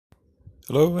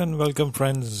Hello and welcome,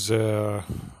 friends.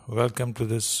 Welcome to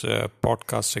this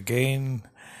podcast again.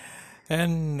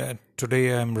 And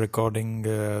today I'm recording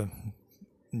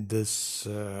this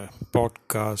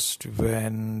podcast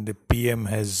when the PM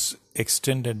has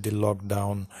extended the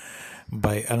lockdown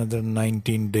by another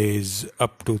 19 days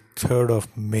up to 3rd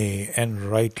of May, and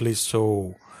rightly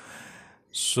so.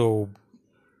 So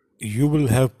you will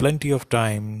have plenty of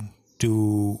time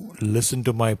to listen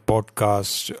to my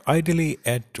podcast, ideally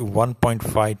at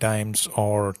 1.5 times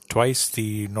or twice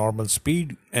the normal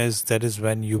speed, as that is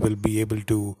when you will be able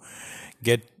to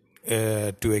get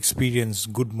to experience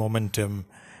good momentum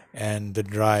and the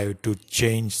drive to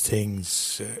change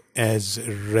things as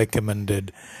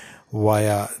recommended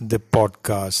via the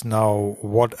podcast. Now,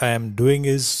 what I am doing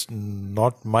is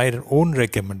not my own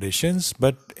recommendations,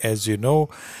 but as you know,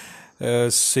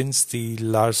 since the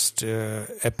last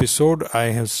episode, I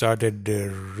have started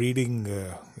reading,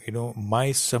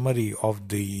 my summary of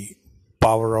the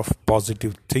Power of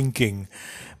Positive Thinking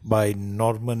by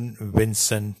Norman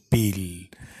Vincent Peale.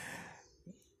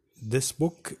 This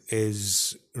book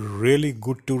is really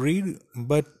good to read,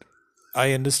 but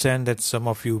I understand that some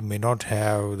of you may not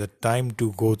have the time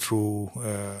to go through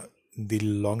the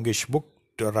longish book,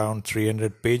 around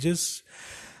 300 pages.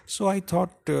 So I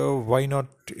thought, why not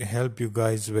help you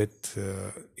guys with,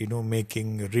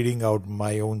 reading out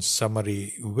my own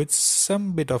summary with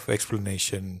some bit of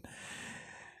explanation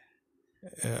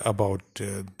about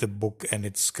the book and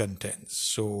its contents.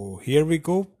 So here we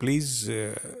go. Please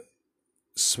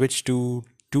switch to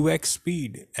 2x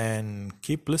speed and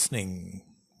keep listening.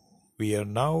 We are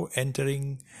now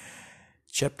entering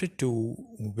chapter 2,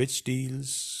 which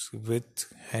deals with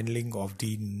handling of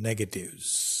the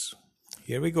negatives.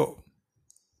 Here we go.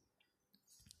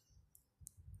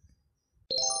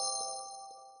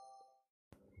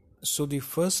 So the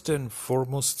first and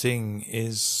foremost thing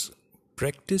is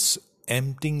practice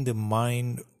emptying the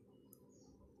mind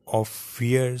of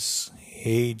fears,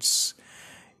 hates,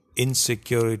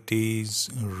 insecurities,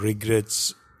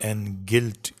 regrets, and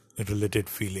guilt related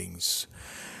feelings.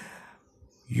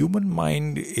 Human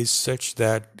mind is such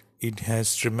that it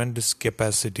has tremendous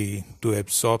capacity to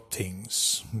absorb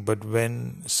things, but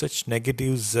when such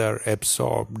negatives are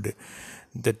absorbed,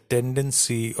 the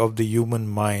tendency of the human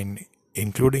mind,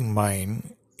 including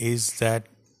mine, is that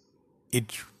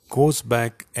it goes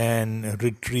back and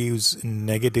retrieves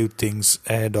negative things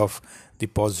ahead of the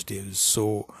positives.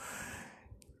 So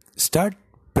start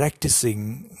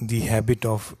practicing the habit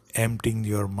of emptying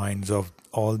your minds of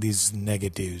all these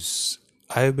negatives.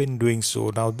 I have been doing so.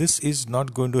 Now, this is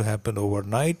not going to happen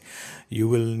overnight. You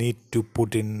will need to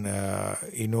put in,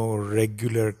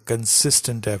 regular,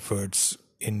 consistent efforts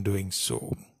in doing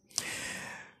so.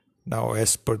 Now,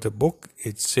 as per the book,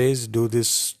 it says do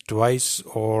this twice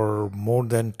or more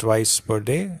than twice per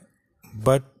day.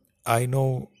 But I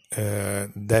know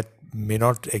that may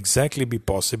not exactly be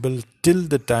possible till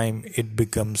the time it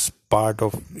becomes part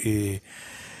of a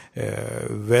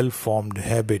well-formed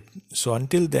habit. So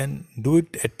until then, do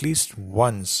it at least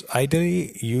once.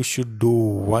 Ideally, you should do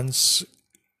once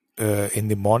in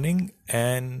the morning,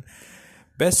 and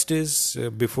best is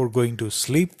before going to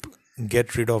sleep,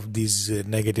 get rid of these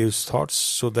negative thoughts,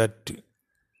 so that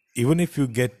even if you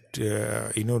get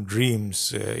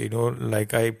dreams,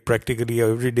 like I practically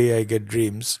every day I get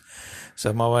dreams.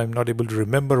 Somehow I'm not able to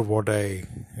remember what I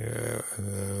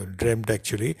dreamt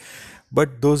actually,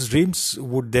 but those dreams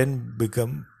would then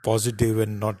become positive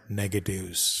and not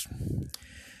negatives.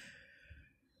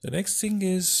 The next thing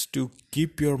is to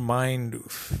keep your mind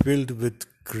filled with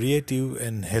creative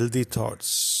and healthy thoughts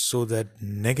so that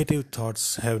negative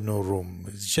thoughts have no room.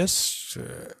 It's just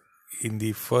in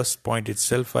the first point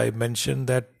itself, I mentioned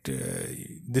that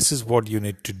this is what you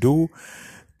need to do.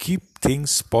 Keep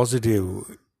things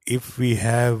positive. If we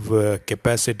have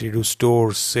capacity to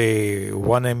store, say,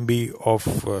 1 MB of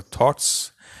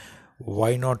thoughts,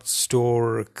 why not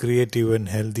store creative and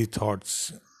healthy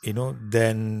thoughts,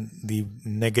 than the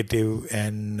negative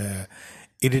and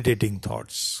irritating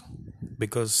thoughts?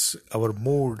 Because our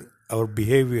mood, our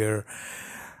behavior,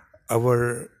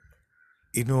 our,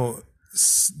 the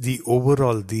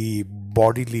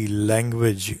bodily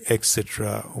language,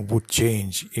 etc., would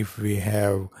change if we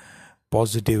have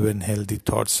positive and healthy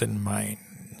thoughts in mind.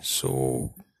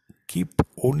 So keep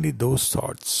only those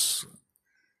thoughts.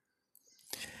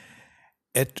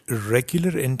 At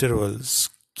regular intervals,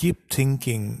 keep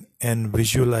thinking and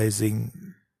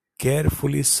visualizing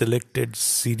carefully selected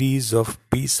series of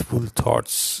peaceful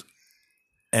thoughts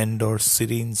and or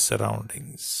serene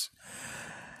surroundings.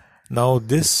 Now,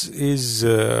 this is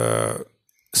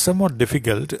somewhat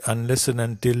difficult unless and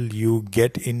until you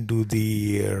get into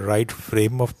the right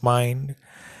frame of mind,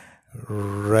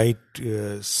 right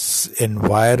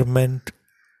environment,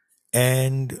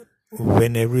 and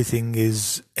when everything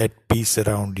is at peace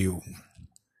around you.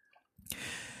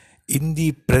 In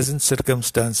the present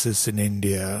circumstances in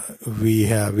India, we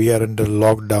are under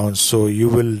lockdown, so you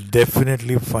will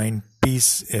definitely find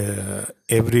peace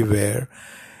everywhere,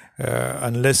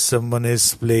 unless someone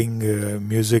is playing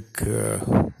music,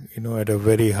 at a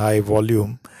very high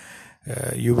volume.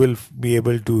 You will be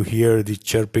able to hear the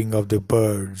chirping of the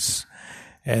birds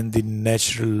and the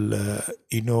natural,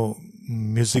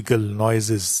 musical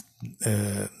noises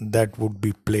that would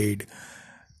be played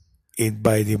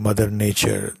by the mother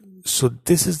nature. So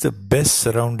this is the best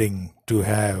surrounding to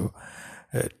have,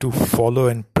 to follow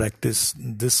and practice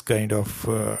this kind of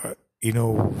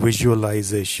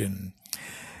visualization.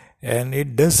 And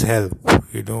it does help.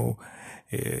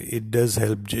 It does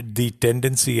help. The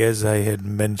tendency, as I had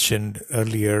mentioned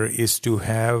earlier, is to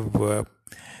have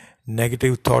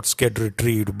negative thoughts get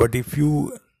retrieved. But if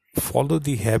you follow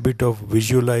the habit of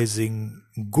visualizing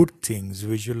good things,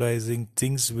 visualizing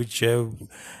things which have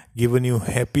given you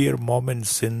happier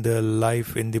moments in the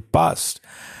life in the past,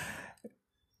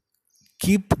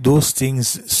 keep those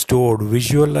things stored,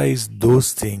 visualize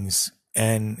those things,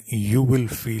 and you will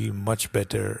feel much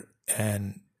better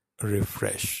and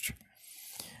refreshed.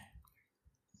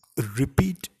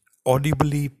 Repeat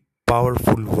audibly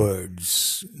powerful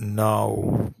words.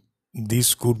 Now,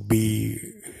 these could be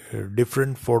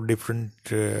different for different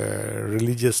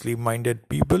religiously minded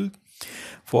people.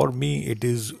 For me, it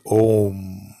is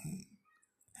Om.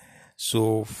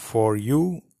 So for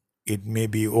you, it may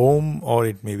be Om or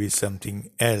it may be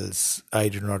something else. I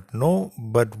do not know,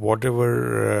 but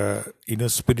whatever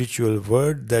spiritual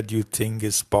word that you think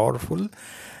is powerful,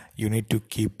 you need to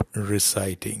keep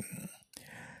reciting.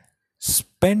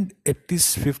 Spend at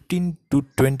least 15 to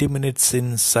 20 minutes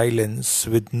in silence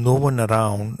with no one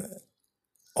around,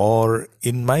 or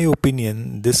in my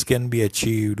opinion, this can be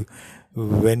achieved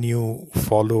when you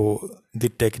follow the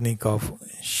technique of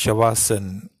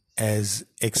Shavasana as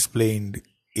explained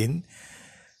in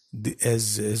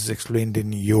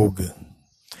yoga.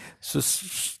 So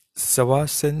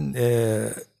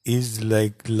Shavasana is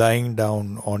like lying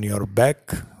down on your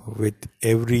back with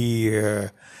every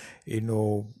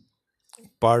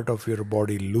part of your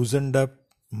body loosened up,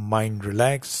 mind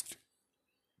relaxed,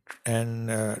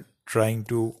 and trying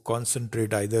to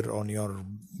concentrate either on your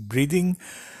breathing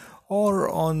or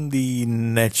on the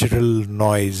natural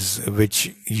noise which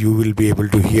you will be able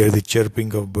to hear. The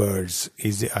chirping of birds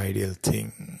is the ideal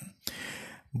thing.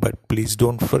 But please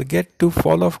don't forget to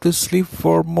fall off to sleep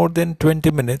for more than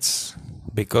 20 minutes,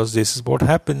 because this is what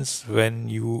happens when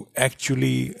you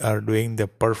actually are doing the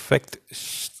perfect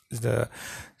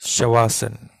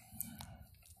Shavasana.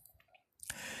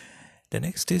 The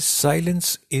next is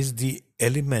silence is the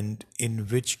element in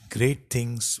which great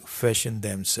things fashion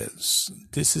themselves.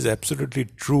 This is absolutely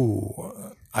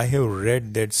true. I have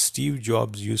read that Steve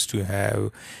Jobs used to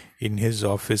have in his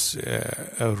office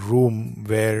a room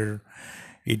where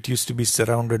it used to be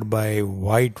surrounded by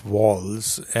white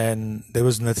walls and there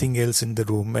was nothing else in the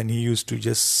room, and he used to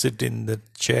just sit in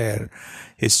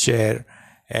his chair,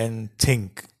 and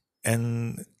think.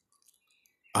 And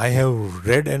I have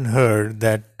read and heard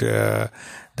that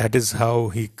that is how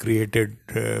he created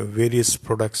various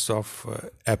products of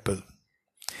Apple.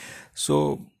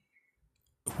 So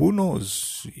who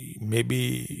knows,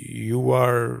 maybe you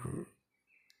are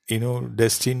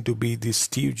destined to be the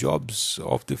Steve Jobs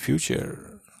of the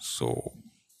future. So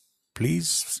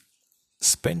please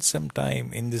spend some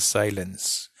time in this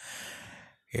silence.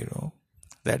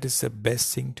 That is the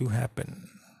best thing to happen.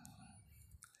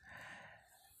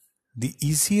 The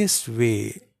easiest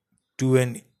way to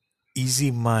an easy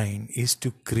mind is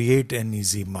to create an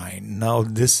easy mind. Now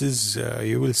this is,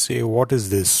 you will say, what is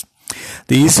this?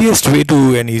 The easiest way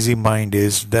to an easy mind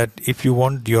is that if you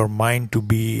want your mind to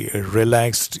be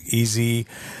relaxed, easy,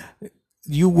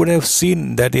 you would have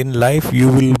seen that in life you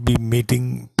will be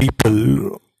meeting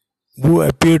people who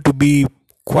appear to be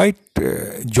quite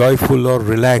joyful or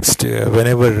relaxed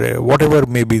whenever, whatever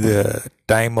may be the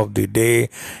time of the day,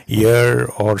 year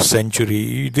or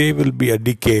century, they will be a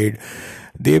decade,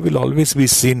 they will always be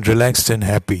seen relaxed and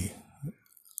happy.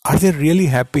 Are they really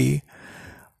happy?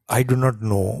 I do not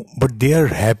know, but they are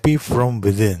happy from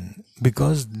within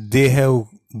because they have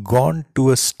gone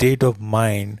to a state of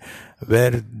mind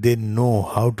where they know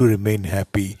how to remain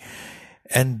happy.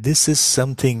 And this is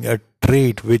something, a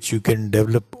trait which you can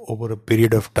develop over a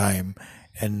period of time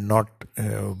and not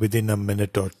within a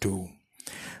minute or two.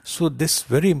 So this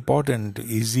very important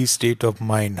easy state of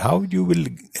mind. How you will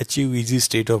achieve easy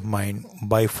state of mind?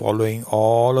 By following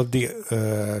all of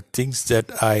the things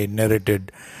that I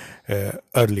narrated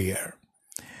earlier.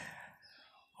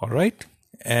 All right,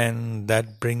 and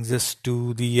that brings us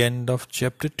to the end of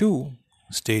chapter 2.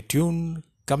 Stay tuned.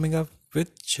 Coming up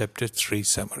with chapter 3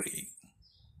 summary.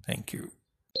 Thank you.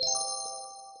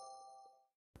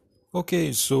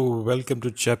 Okay, so welcome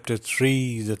to chapter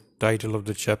 3. The title of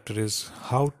the chapter is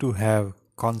How to Have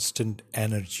Constant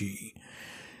Energy.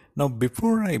 Now,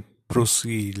 before I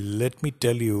proceed, let me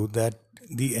tell you that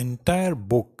the entire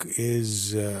book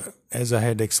is, as I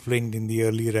had explained in the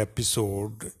earlier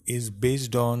episode, is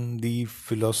based on the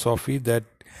philosophy that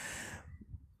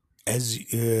as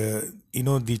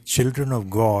the children of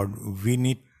God, we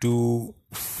need to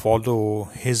follow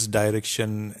His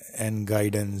direction and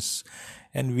guidance,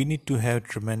 and we need to have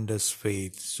tremendous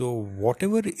faith. So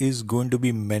whatever is going to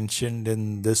be mentioned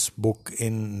in this book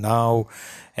in now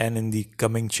and in the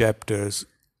coming chapters,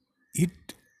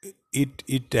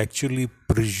 it actually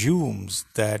presumes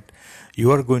that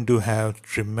you are going to have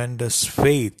tremendous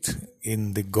faith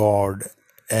in the God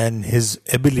and His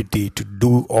ability to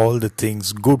do all the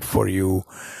things good for you,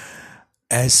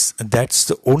 as that's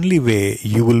the only way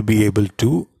you will be able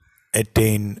to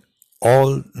attain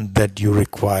all that you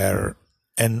require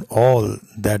and all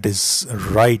that is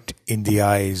right in the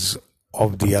eyes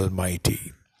of the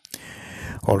Almighty.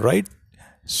 All right,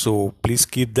 so please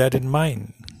keep that in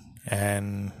mind.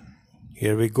 And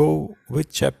here we go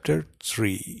with chapter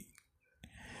 3.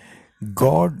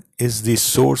 God is the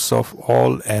source of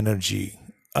all energy,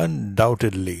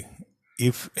 undoubtedly.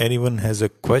 If anyone has a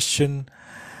question,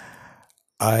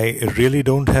 I really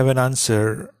don't have an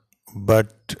answer,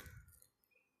 but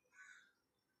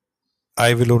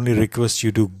I will only request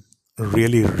you to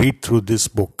really read through this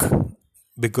book,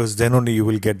 because then only you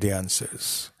will get the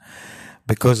answers.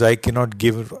 Because I cannot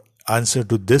give answer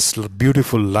to this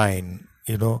beautiful line,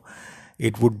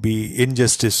 it would be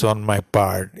injustice on my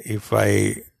part if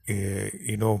I,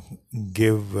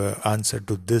 give answer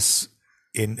to this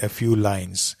in a few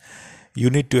lines. You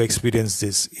need to experience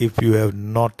this if you have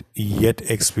not yet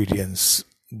experienced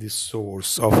the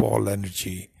source of all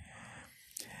energy.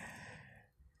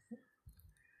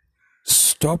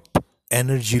 Stop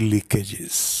energy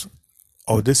leakages.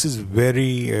 Oh, this is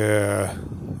very,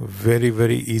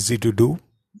 very easy to do.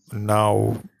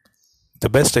 Now, the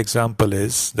best example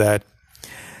is that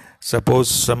suppose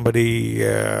somebody,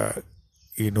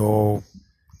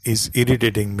 is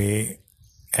irritating me,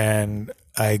 and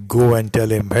I go and tell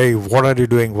him, hey, what are you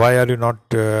doing? Why are you not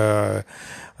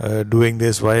doing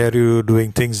this? Why are you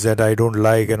doing things that I don't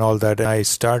like and all that? And I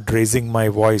start raising my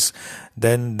voice.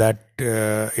 Then that,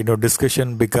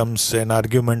 discussion becomes an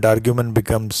argument. Argument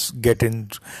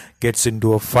gets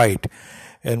into a fight.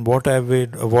 And what have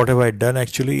I done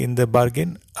actually in the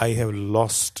bargain? I have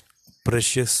lost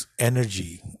precious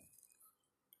energies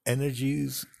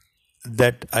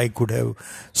that I could have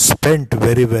spent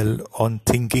very well on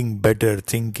thinking better,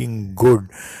 thinking good,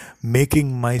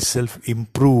 making myself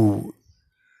improve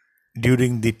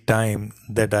during the time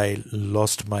that I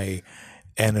lost my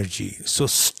energy. So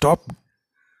stop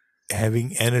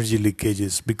having energy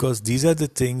leakages, because these are the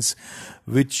things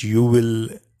which you will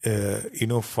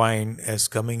find as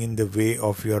coming in the way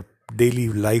of your daily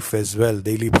life as well,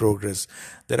 daily progress.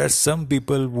 There are some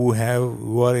people who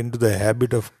are into the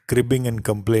habit of cribbing and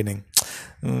complaining.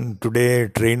 Today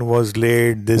train was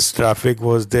late, this traffic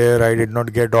was there, I did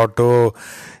not get auto,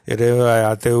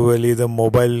 आते हुए ली the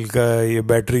mobile का ये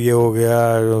battery ये हो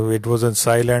गया, it was on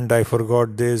silent, I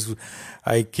forgot this,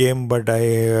 I came but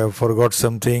I forgot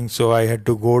something, so I had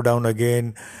to go down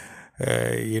again.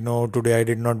 Today I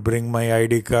did not bring my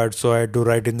ID card, so I had to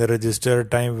write in the register.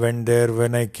 Time went there.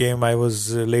 When I came, I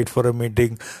was late for a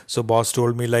meeting. So boss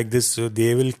told me like this. So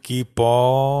they will keep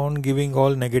on giving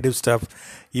all negative stuff.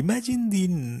 Imagine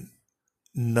the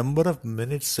number of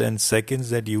minutes and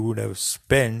seconds that you would have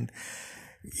spent.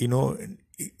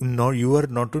 Now you are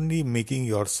not only making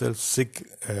yourself sick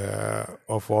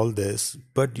of all this,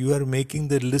 but you are making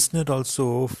the listener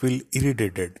also feel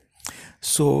irritated.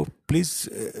 So please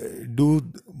do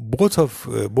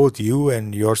both you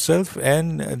and yourself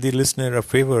and the listener a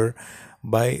favor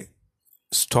by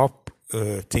stop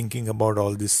thinking about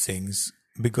all these things,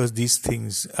 because these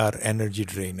things are energy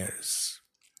drainers.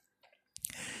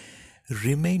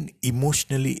 Remain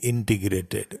emotionally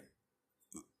integrated.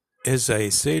 As I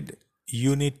said,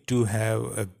 you need to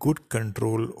have a good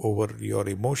control over your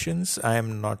emotions. I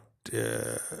am not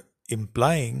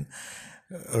implying,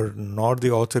 nor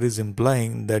the author is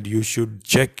implying, that you should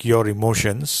check your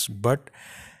emotions, but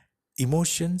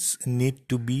emotions need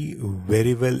to be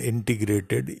very well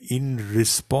integrated in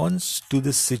response to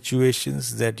the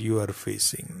situations that you are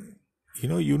facing.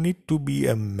 You need to be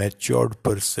a matured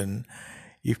person.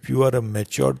 If you are a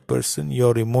matured person,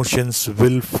 your emotions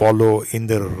will follow in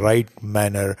the right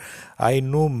manner. I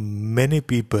know many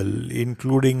people,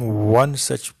 including one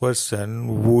such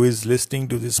person who is listening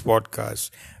to this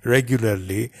podcast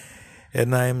regularly,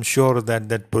 and I am sure that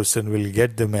that person will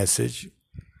get the message.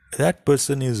 That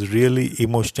person is really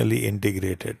emotionally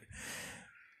integrated.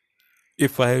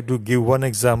 If I have to give one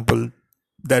example,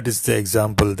 that is the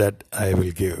example that I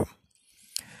will give.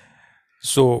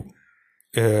 So,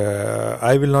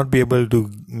 I will not be able to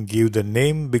give the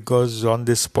name because on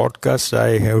this podcast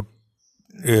I have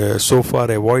so far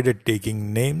avoided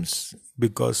taking names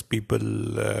because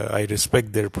people, I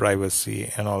respect their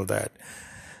privacy and all that.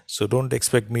 So don't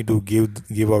expect me to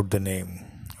give out the name,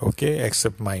 okay,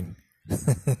 except mine.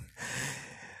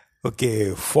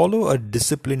 Okay, follow a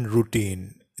disciplined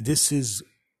routine. This is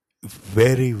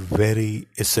very, very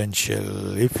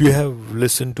essential. If you have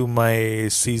listened to my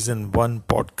season 1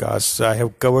 podcast, I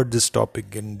have covered this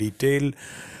topic in detail.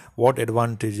 What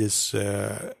advantages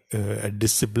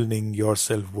disciplining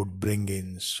yourself would bring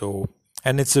in.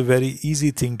 And it's a very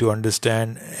easy thing to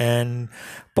understand and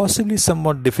possibly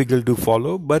somewhat difficult to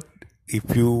follow. But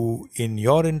if you, in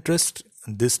your interest,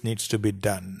 this needs to be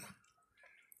done.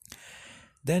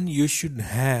 Then you should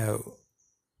have,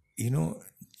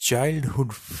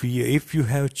 childhood fear. If you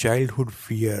have childhood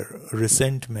fear,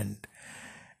 resentment,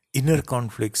 inner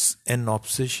conflicts, and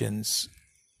obsessions,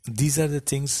 these are the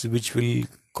things which will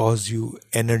cause you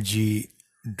energy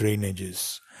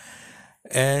drainages.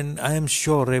 And I am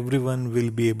sure everyone will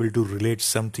be able to relate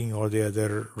something or the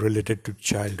other related to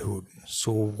childhood.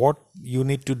 So what you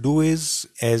need to do is,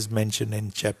 as mentioned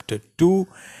in chapter 2,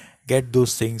 get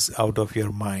those things out of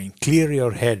your mind. Clear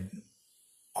your head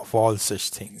of all such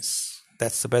things.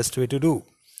 That's the best way to do.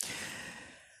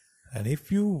 And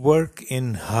if you work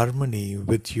in harmony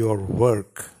with your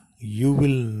work, you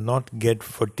will not get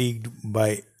fatigued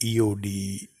by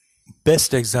EOD.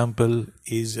 Best example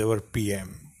is our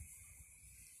PM.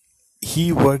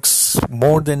 He works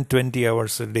more than 20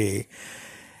 hours a day.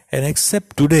 And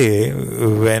except today,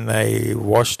 when I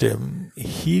watched him,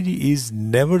 he is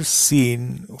never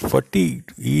seen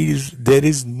fatigued. There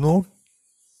is no,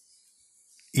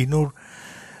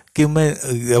 कि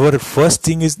मैं our first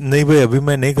thing is नहीं भाई अभी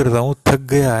मैं नहीं कर रहा हूँ थक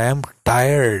गया I am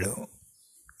tired.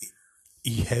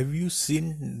 Have you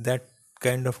seen that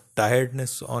kind of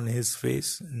tiredness on his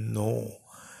face? No.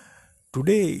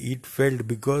 Today it felt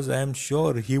because I am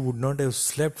sure he would not have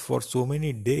slept for so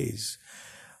many days.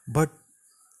 But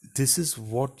this is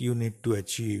what you need to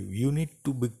achieve. You need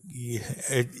to be,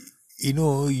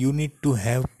 you need to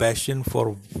have passion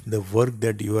for the work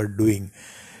that you are doing.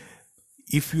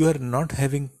 If you are not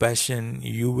having passion,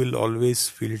 you will always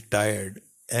feel tired.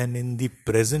 And in the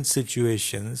present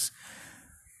situations,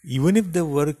 even if the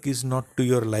work is not to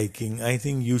your liking, I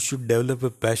think you should develop a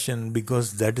passion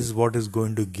because that is what is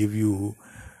going to give you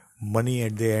money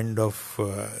at the end of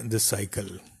the cycle.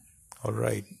 All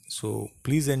right. So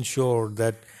please ensure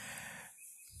that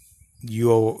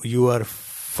you are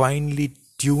finely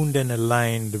tuned and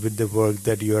aligned with the work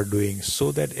that you are doing,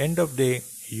 so that end of day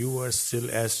you are still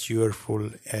as cheerful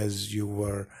as you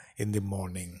were in the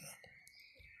morning.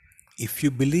 If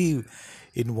you believe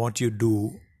in what you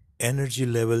do, energy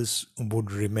levels would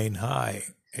remain high.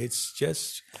 It's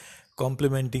just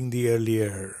complementing the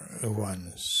earlier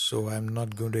ones, so I'm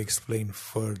not going to explain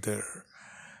further.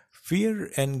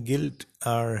 Fear and guilt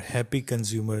are happy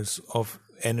consumers of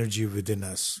energy within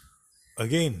us.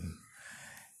 Again,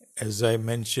 as I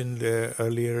mentioned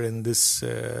earlier in this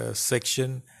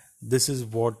section, this is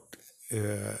what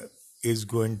is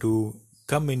going to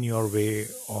come in your way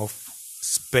of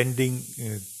spending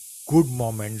good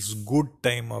moments, good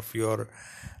time of your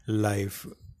life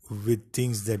with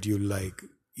things that you like.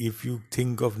 If you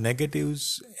think of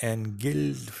negatives and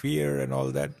guilt, fear and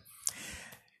all that,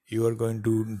 you are going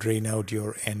to drain out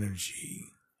your energy.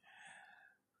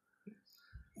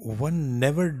 One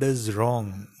never does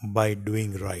wrong by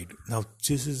doing right. Now,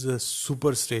 this is a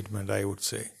super statement, I would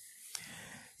say.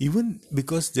 Even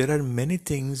because there are many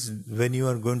things when you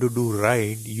are going to do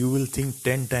right, you will think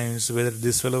 10 times whether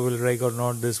this fellow will like or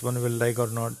not, this one will like or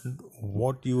not.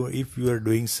 If you are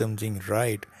doing something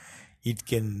right, it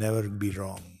can never be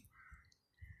wrong.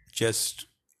 Just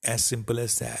as simple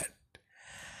as that.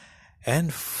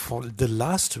 And for the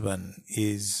last one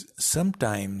is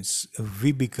sometimes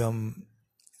we become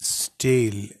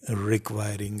stale,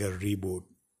 requiring a reboot.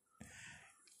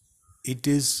 It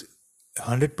is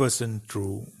 100%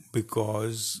 true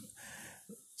because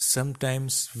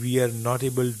sometimes we are not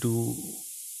able to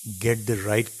get the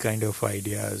right kind of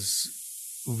ideas.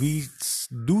 We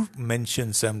do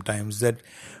mention sometimes that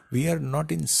we are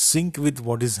not in sync with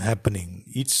what is happening.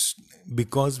 It's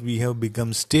because we have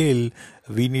become stale,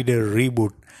 we need a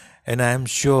reboot. And I am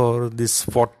sure this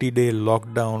 40-day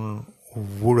lockdown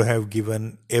would have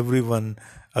given everyone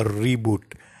a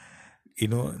reboot,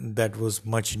 that was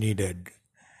much needed.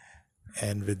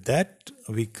 And with that,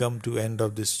 we come to end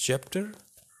of this chapter.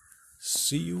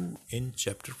 See you in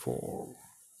chapter 4.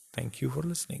 Thank you for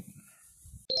listening.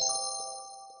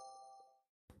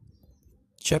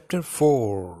 Chapter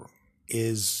 4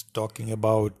 is talking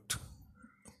about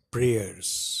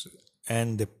prayers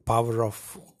and the power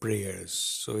of prayers.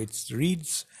 So it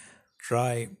reads,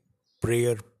 try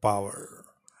prayer power.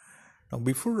 Now,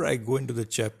 before I go into the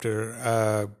chapter,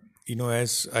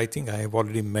 as I think I have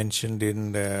already mentioned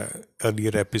in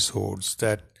earlier episodes,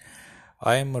 that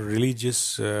I am a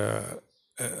religious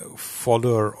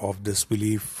follower of this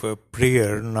belief.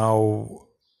 Prayer now,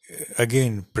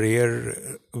 again, prayer,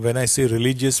 when I say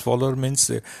religious follower, means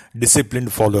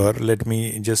disciplined follower. Let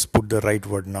me just put the right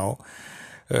word now.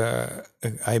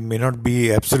 I may not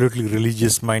be absolutely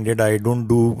religious minded. I don't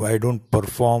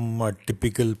perform a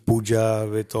typical puja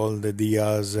with all the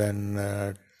diyas and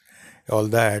all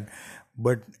that,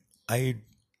 but I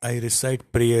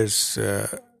recite prayers,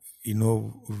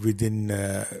 within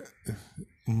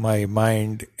my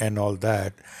mind and all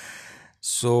that.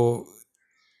 So,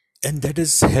 and that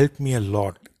has helped me a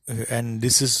lot. And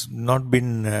this has not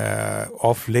been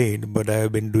off late, but I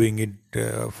have been doing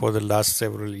it for the last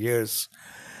several years.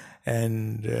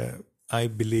 And I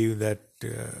believe that,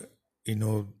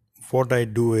 what I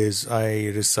do is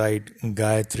I recite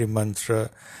Gayatri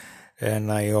Mantra,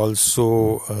 and I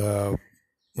also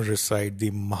recite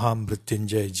the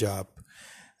Mahamrityunjay Jap.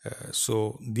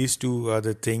 So these two are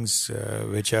the things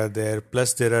which are there.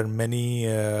 Plus there are many,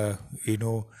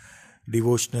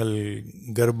 devotional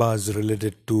garbas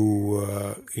related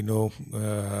to,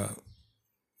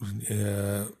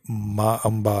 Ma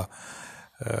Amba.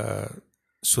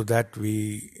 So that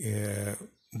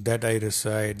that I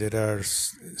recite. There are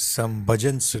some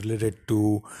bhajans related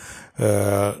to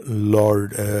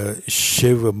Lord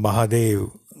Shiv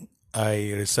Mahadev.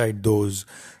 I recite those.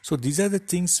 So these are the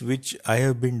things which I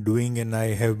have been doing and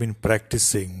I have been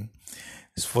practicing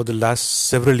for the last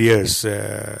several years.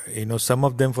 Some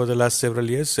of them for the last several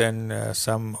years and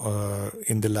some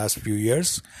in the last few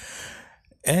years.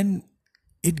 And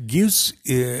it gives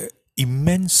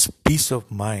immense peace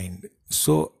of mind.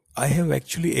 So I have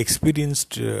actually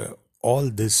experienced all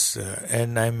this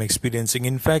and I'm experiencing,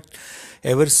 in fact,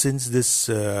 ever since this,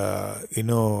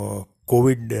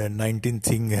 COVID-19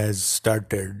 thing has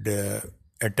started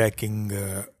attacking,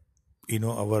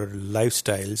 our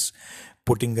lifestyles,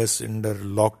 putting us under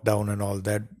lockdown and all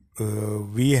that.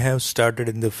 We have started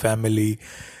in the family.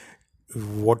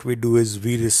 What we do is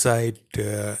we recite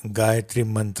Gayatri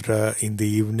Mantra in the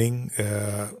evening,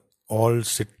 all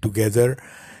sit together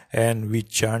and we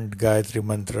chant Gayatri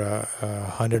Mantra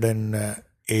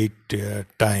 108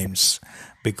 times,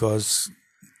 because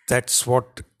that's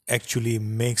what actually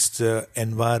makes the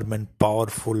environment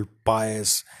powerful,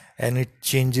 pious, and it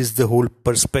changes the whole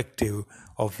perspective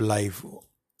of life.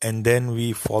 And then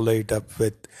we follow it up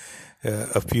with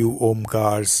a few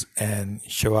omkars and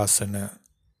shavasana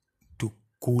to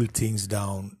cool things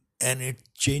down, and it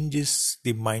changes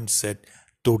the mindset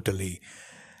totally.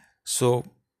 So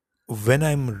when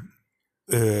I'm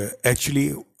I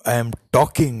am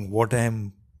talking what I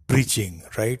am preaching,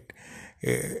 right?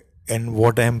 And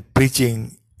what I am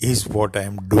preaching is what I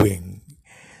am doing.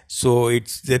 So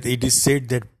it's that it is said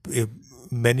that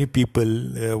many people,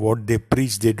 what they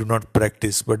preach, they do not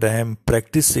practice, but I am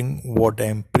practicing what I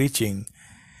am preaching.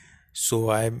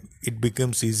 So it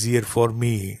becomes easier for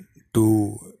me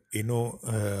to,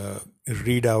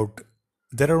 read out.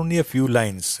 There are only a few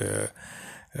lines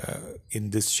in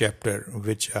this chapter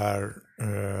which are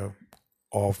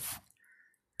of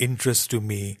interest to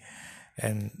me,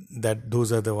 and that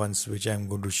those are the ones which I'm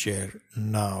going to share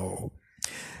now.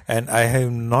 And I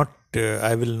will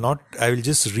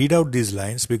just read out these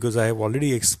lines because I have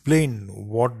already explained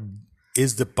what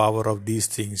is the power of these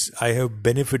things. I have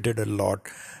benefited a lot.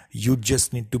 You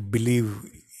just need to believe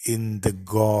in the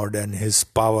God and His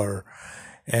power,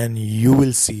 and you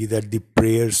will see that the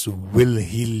prayers will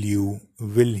heal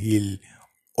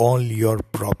all your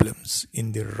problems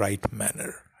in the right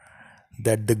manner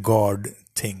that the God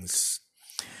thinks.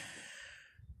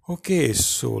 Okay,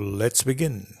 so let's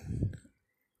begin.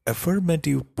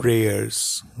 Affirmative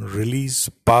prayers release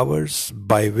powers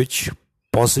by which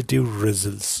positive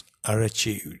results are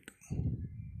achieved.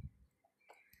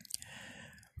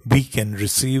 We can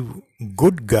receive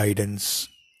good guidance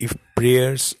if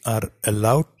prayers are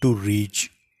allowed to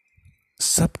reach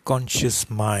subconscious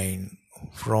mind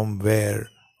from where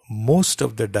most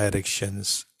of the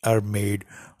directions are made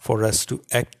for us to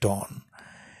act on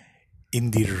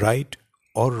in the right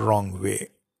or wrong way.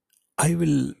 I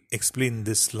will explain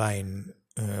this line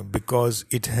because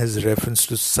it has reference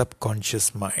to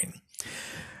subconscious mind.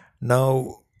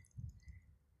 Now,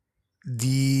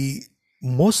 the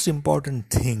most important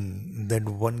thing that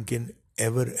one can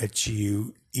ever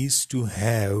achieve is to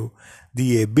have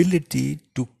the ability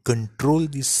to control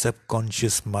the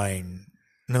subconscious mind.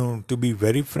 Now, to be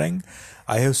very frank,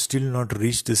 I have still not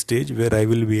reached the stage where I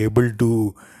will be able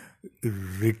to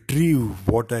retrieve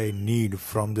what I need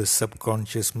from the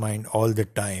subconscious mind all the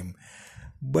time.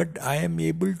 But I am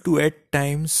able to at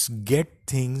times get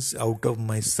things out of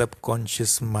my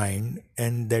subconscious mind,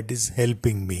 and that is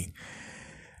helping me.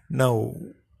 Now,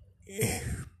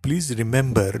 please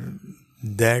remember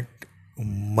that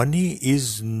money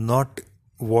is not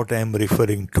what I am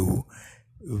referring to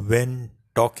when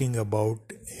talking about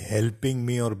helping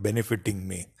me or benefiting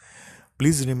me.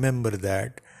 Please remember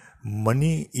that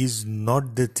money is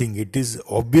not the thing. It is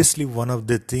obviously one of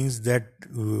the things that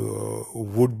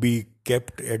would be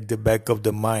kept at the back of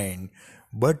the mind.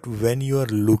 But when you are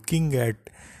looking at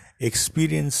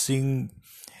experiencing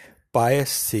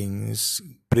pious things,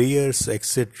 prayers,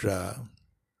 etc.,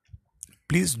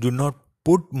 please do not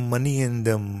put money in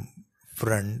the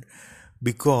front,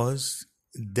 because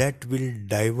that will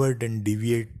divert and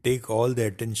deviate, take all the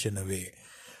attention away.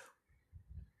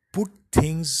 Put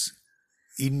things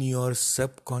in your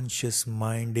subconscious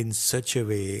mind in such a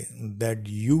way that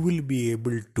you will be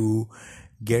able to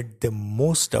get the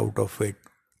most out of it.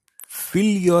 Fill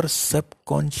your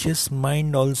subconscious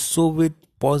mind also with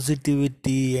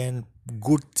positivity and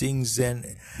good things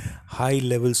and high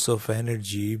levels of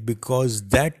energy, because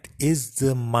that is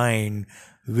the mind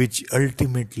which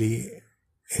ultimately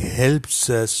helps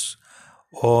us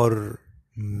or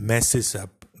messes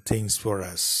up things for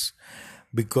us,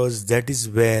 because that is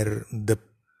where the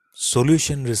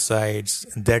solution resides,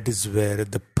 that is where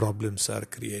the problems are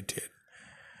created.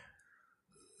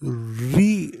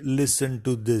 Re-listen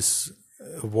to this,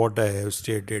 what I have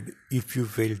stated, if you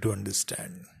fail to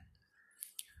understand.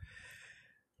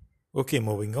 Okay,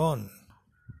 moving on.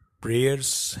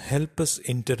 Prayers help us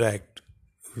interact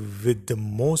with the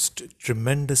most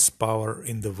tremendous power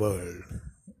in the world,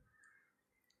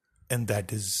 and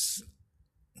that is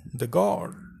the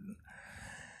God.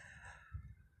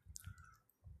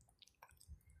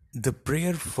 The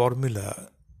prayer formula,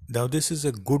 now this is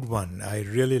a good one. I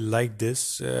really like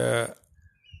this.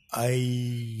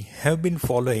 I have been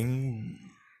following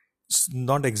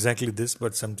not exactly this,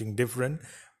 but something different,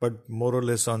 but more or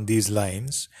less on these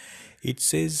lines. It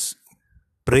says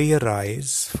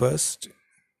prayerize first,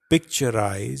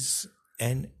 picturize,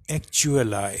 and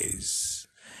actualize.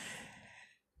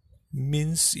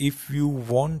 Means if you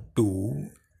want to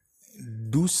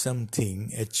do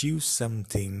something, achieve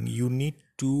something, you need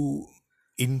to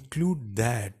include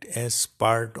that as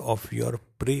part of your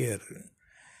prayer.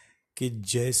 कि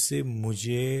जैसे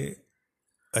मुझे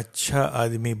अच्छा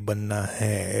आदमी बनना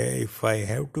है, if I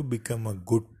have to become a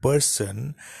good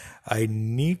person, I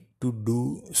need to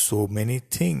do so many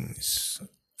things.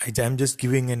 I'm just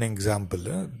giving an example.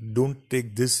 Don't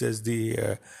take this as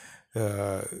the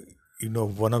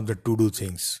one of the to-do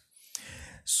things.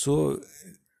 So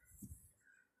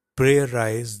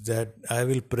prayerize, that I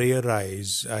will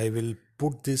prayerize, I will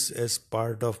put this as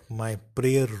part of my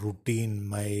prayer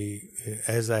routine,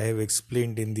 as I have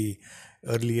explained in the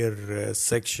earlier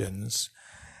sections.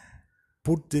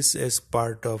 Put this as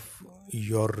part of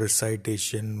your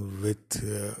recitation with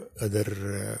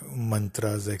other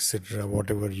mantras, etc.,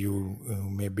 whatever you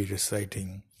may be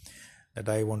reciting. That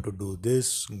I want to do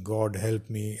this, God help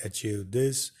me achieve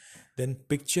this. Then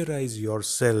picturize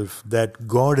yourself that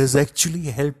God has actually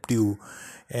helped you,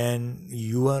 and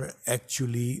you are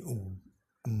actually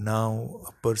now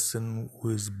a person who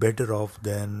is better off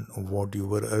than what you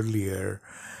were earlier.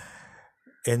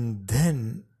 And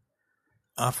then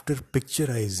after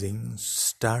picturizing,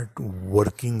 start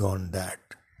working on that,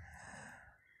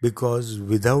 because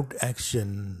without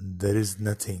action there is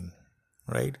nothing,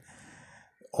 right?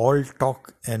 All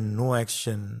talk and no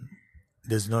action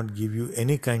does not give you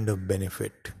any kind of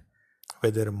benefit,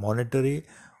 whether monetary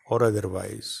or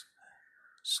otherwise.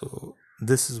 So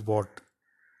this is what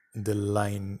the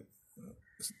line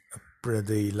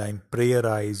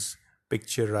prayerize,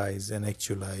 picturize, and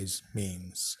actualize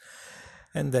means.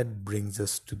 And that brings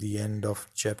us to the end of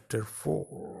chapter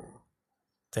 4.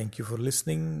 Thank you for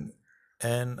listening.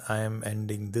 and I am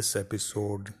ending this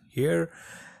episode here.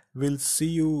 We'll see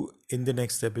you in the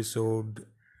next episode.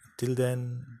 Till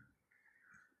then,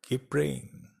 keep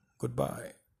praying.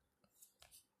 Goodbye.